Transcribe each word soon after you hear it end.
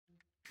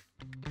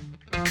Hello,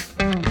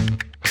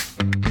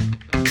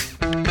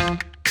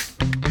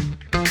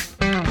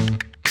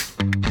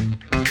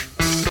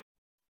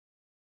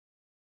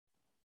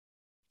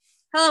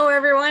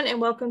 everyone, and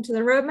welcome to the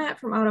Roadmap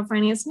from Auto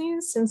Finance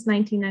News. Since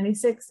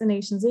 1996, the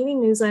nation's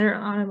leading newsletter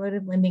on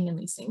automotive lending and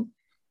leasing.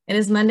 It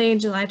is Monday,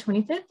 July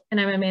 25th, and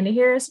I'm Amanda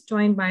Harris,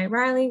 joined by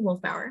Riley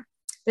Wolfbauer.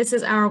 This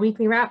is our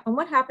weekly wrap on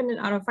what happened in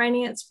auto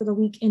finance for the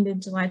week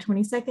ended July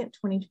 22nd,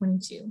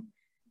 2022.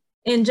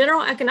 In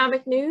general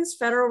economic news,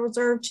 Federal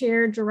Reserve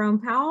Chair Jerome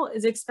Powell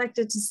is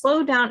expected to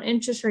slow down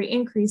interest rate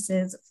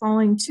increases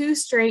following 2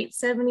 straight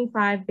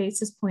 75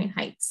 basis point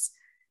hikes.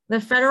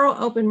 The Federal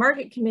Open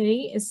Market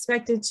Committee is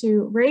expected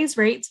to raise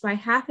rates by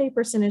 0.5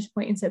 percentage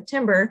point in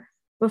September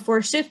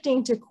before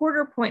shifting to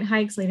quarter-point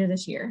hikes later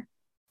this year.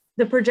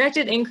 The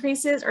projected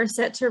increases are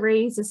set to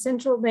raise the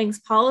central bank's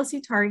policy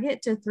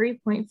target to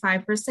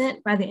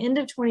 3.5% by the end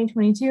of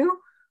 2022,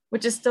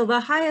 which is still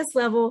the highest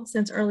level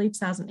since early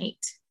 2008.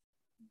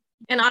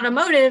 In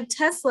automotive,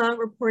 Tesla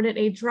reported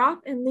a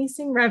drop in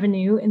leasing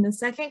revenue in the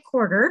second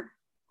quarter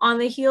on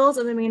the heels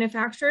of the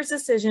manufacturer's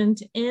decision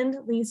to end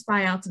lease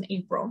buyouts in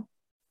April.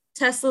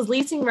 Tesla's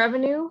leasing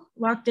revenue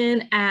locked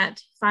in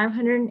at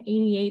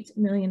 $588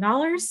 million,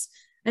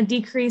 a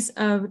decrease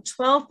of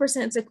 12%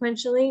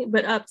 sequentially,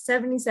 but up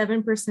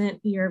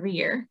 77% year over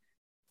year.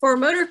 Ford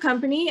Motor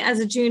Company, as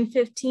of June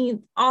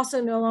 15th,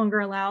 also no longer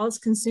allows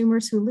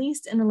consumers who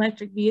leased an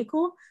electric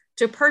vehicle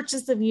to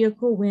purchase the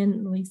vehicle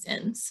when the lease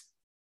ends.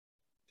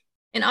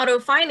 In auto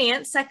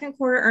finance, second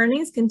quarter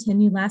earnings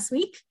continued last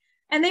week,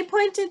 and they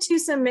pointed to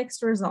some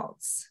mixed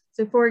results.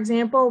 So for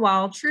example,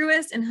 while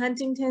Truist and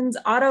Huntington's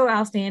auto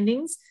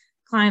outstandings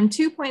climbed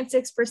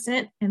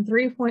 2.6% and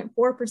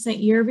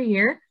 3.4% year over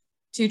year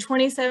to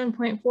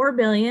 $27.4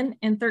 billion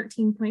and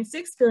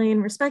 $13.6 billion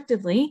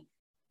respectively,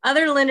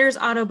 other lenders'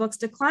 auto books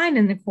declined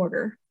in the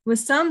quarter, with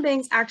some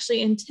banks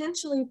actually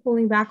intentionally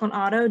pulling back on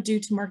auto due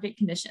to market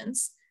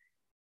conditions.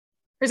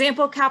 For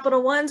example,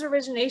 Capital One's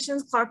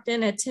originations clocked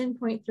in at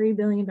 $10.3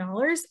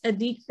 billion, a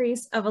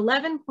decrease of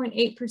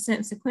 11.8%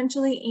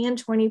 sequentially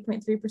and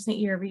 20.3%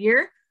 year over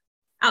year.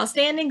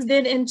 Outstandings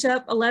did inch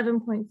up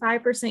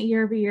 11.5%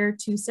 year over year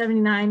to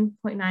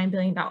 $79.9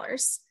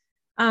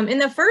 billion. In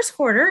the first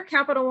quarter,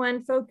 Capital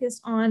One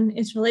focused on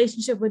its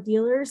relationship with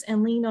dealers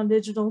and leaned on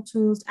digital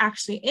tools to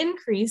actually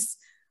increase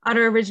auto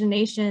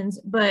originations.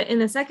 But in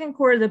the second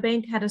quarter, the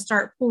bank had to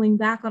start pulling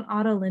back on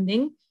auto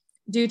lending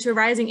due to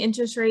rising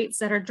interest rates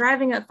that are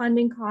driving up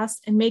funding costs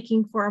and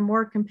making for a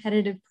more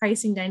competitive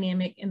pricing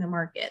dynamic in the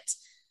market.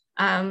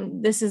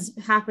 This is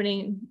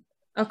happening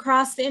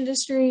across the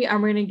industry. We're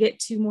going to get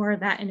to more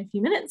of that in a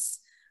few minutes.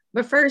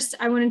 But first,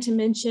 I wanted to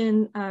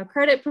mention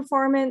credit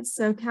performance.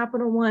 So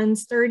Capital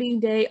One's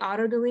 30-day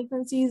auto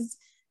delinquencies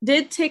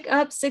did tick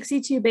up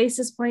 62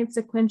 basis points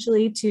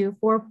sequentially to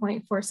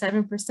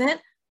 4.47%.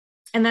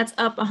 And that's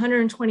up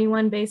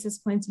 121 basis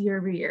points year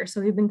over year.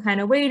 So we've been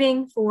kind of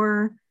waiting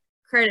for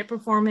credit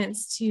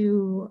performance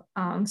to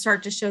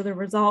start to show the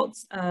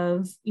results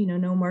of,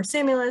 no more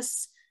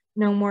stimulus,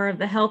 no more of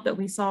the help that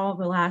we saw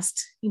the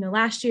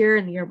last year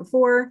and the year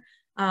before.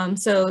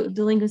 So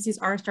delinquencies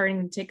are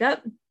starting to tick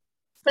up,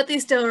 but they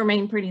still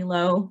remain pretty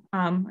low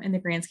in the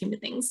grand scheme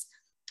of things.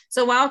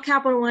 So while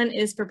Capital One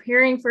is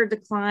preparing for a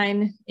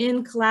decline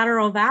in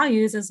collateral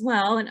values as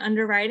well and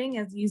underwriting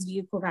as used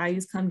vehicle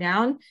values come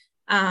down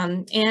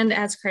and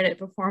as credit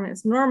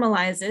performance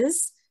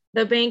normalizes,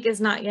 the bank is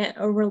not yet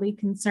overly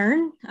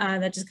concerned.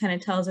 That just kind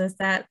of tells us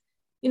that,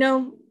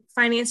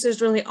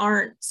 financiers really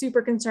aren't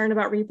super concerned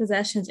about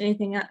repossessions,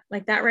 anything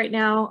like that right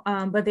now,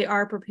 but they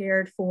are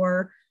prepared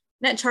for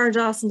net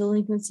charge-offs and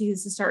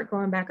delinquencies to start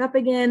going back up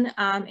again,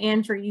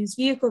 and for used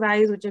vehicle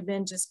values, which have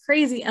been just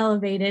crazy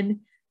elevated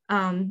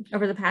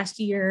over the past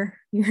year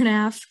and a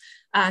half,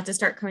 to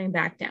start coming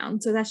back down.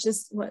 So that's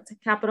just what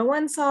Capital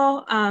One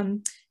saw.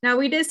 Now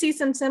we did see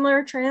some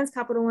similar trends.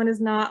 Capital One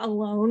is not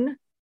alone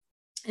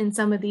in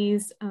some of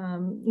these,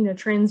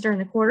 trends during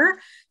the quarter.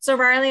 So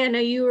Riley, I know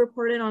you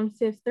reported on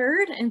Fifth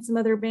Third and some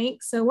other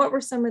banks. So what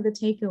were some of the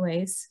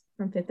takeaways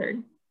from Fifth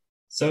Third?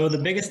 So the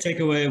biggest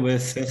takeaway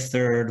with Fifth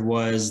Third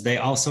was they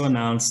also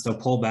announced a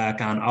pullback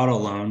on auto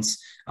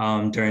loans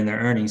during their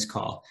earnings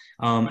call.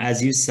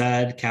 As you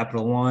said,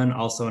 Capital One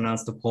also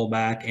announced a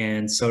pullback,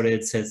 and so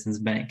did Citizens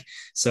Bank.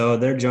 So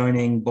they're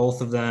joining both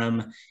of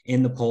them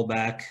in the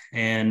pullback,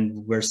 and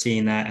we're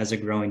seeing that as a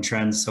growing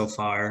trend so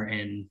far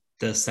in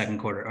the second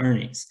quarter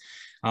earnings.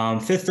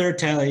 Fifth Third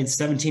tallied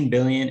 $17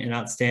 billion in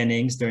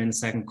outstandings during the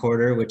second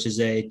quarter, which is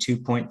a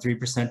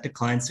 2.3%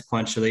 decline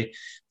sequentially,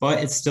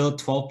 but it's still a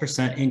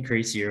 12%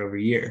 increase year over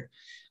year.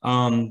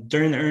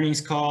 During the earnings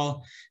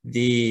call,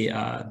 the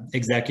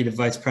executive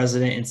vice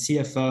president and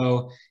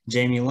CFO,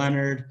 Jamie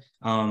Leonard,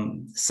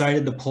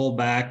 cited the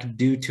pullback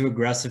due to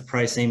aggressive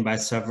pricing by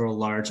several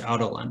large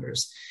auto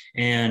lenders.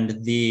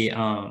 And the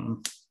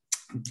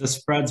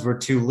spreads were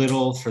too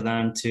little for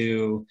them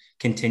to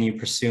continue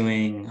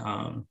pursuing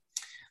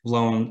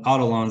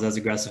auto loans as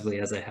aggressively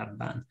as they have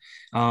been.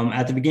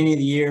 At the beginning of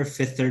the year,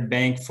 Fifth Third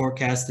Bank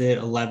forecasted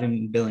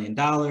 $11 billion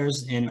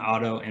in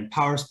auto and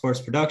power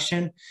sports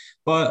production,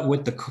 but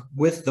with the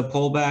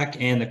pullback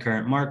and the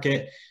current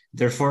market,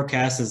 their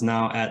forecast is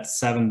now at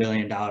 $7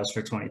 billion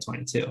for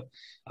 2022.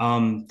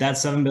 That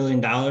 $7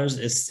 billion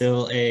is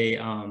still a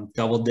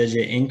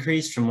double-digit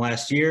increase from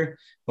last year,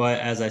 but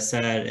as I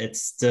said,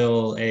 it's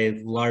still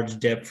a large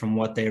dip from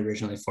what they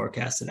originally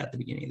forecasted at the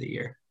beginning of the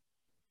year.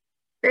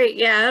 Great.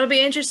 Yeah, it'll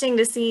be interesting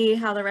to see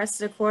how the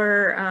rest of the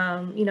quarter,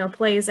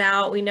 plays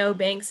out. We know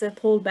banks have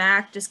pulled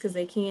back just because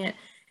they can't,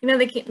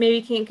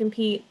 maybe can't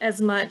compete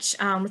as much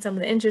with some of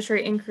the interest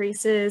rate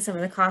increases, some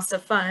of the cost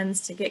of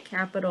funds to get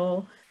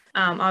capital.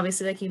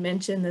 Obviously, like you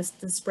mentioned,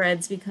 the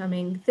spreads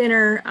becoming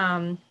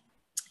thinner.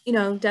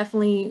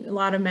 Definitely a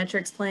lot of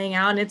metrics playing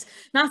out. And it's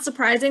not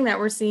surprising that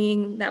we're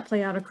seeing that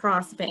play out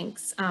across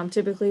banks.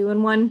 Typically,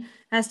 when one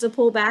has to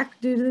pull back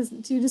due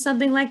to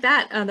something like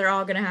that, they're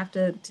all going to have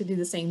to do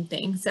the same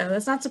thing. So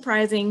that's not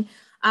surprising.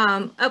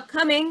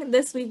 Upcoming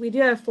this week, we do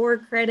have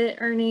Ford credit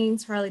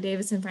earnings,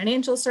 Harley-Davidson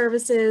Financial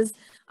Services,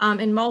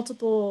 and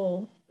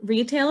multiple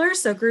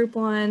retailers. So Group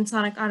 1,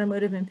 Sonic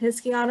Automotive, and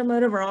Penske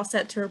Automotive are all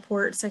set to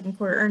report second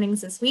quarter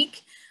earnings this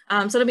week.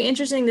 So it'll be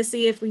interesting to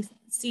see if we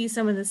see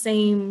some of the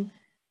same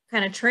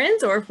kind of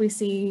trends or if we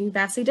see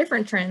vastly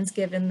different trends,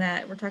 given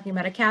that we're talking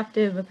about a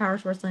captive, a power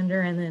source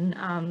lender, and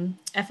then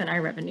F&I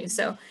revenue.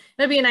 So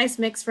it'll be a nice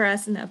mix for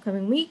us in the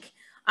upcoming week.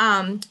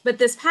 But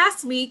this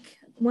past week,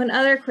 one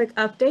other quick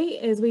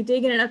update is we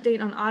did get an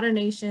update on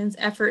AutoNation's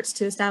efforts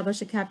to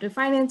establish a captive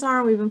finance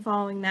arm. We've been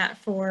following that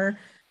for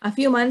a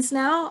few months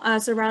now.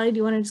 So Riley, do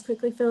you want to just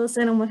quickly fill us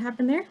in on what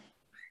happened there?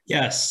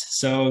 Yes.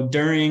 So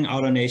during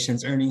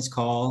AutoNation's earnings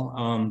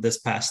call this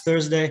past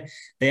Thursday,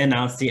 they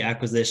announced the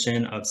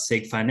acquisition of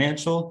SIG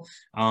Financial.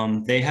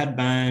 They had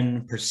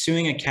been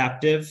pursuing a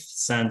captive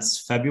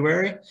since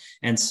February,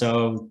 and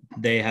so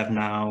they have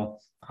now,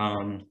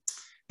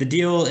 the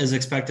deal is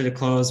expected to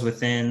close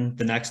within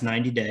the next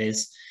 90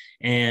 days,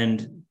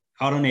 and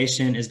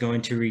AutoNation is going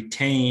to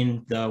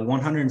retain the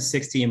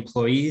 160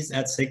 employees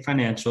at SIG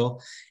Financial,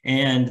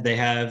 and they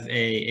have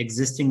a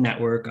existing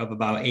network of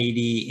about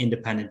 80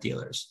 independent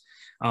dealers.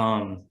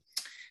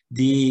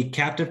 The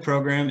captive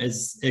program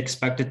is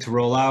expected to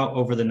roll out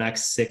over the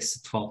next 6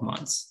 to 12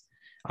 months.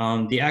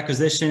 The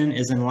acquisition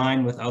is in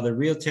line with other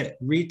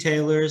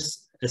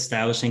retailers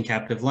establishing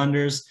captive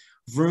lenders.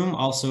 Vroom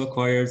also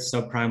acquired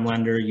subprime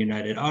lender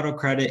United Auto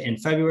Credit in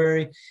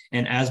February,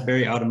 and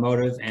Asbury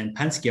Automotive and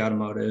Penske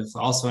Automotive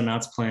also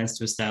announced plans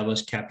to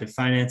establish captive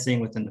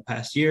financing within the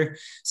past year.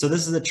 So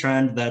this is a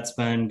trend that's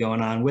been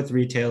going on with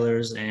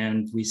retailers,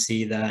 and we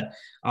see that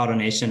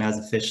AutoNation has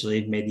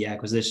officially made the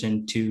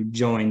acquisition to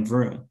join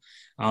Vroom.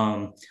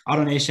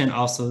 AutoNation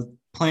also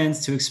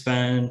plans to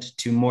expand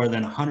to more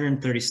than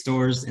 130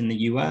 stores in the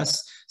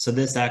U.S., so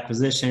this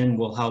acquisition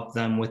will help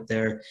them with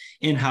their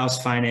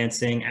in-house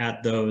financing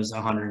at those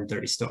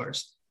 130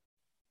 stores.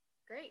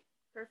 Great,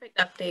 perfect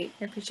update.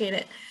 I appreciate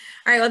it.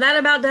 All right, well, that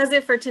about does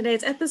it for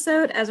today's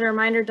episode. As a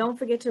reminder, don't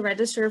forget to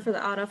register for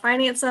the Auto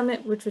Finance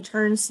Summit, which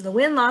returns to the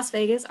Wynn Las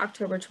Vegas,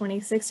 October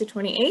 26th to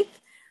 28th.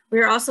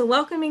 We are also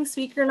welcoming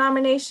speaker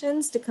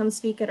nominations to come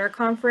speak at our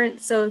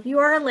conference. So if you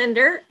are a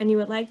lender and you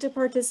would like to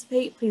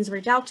participate, please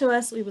reach out to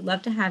us. We would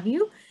love to have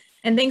you.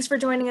 And thanks for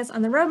joining us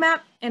on the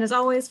roadmap. And as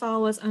always,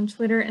 follow us on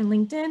Twitter and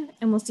LinkedIn,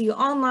 and we'll see you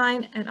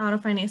online at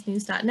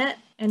autofinancenews.net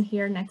and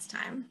here next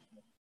time.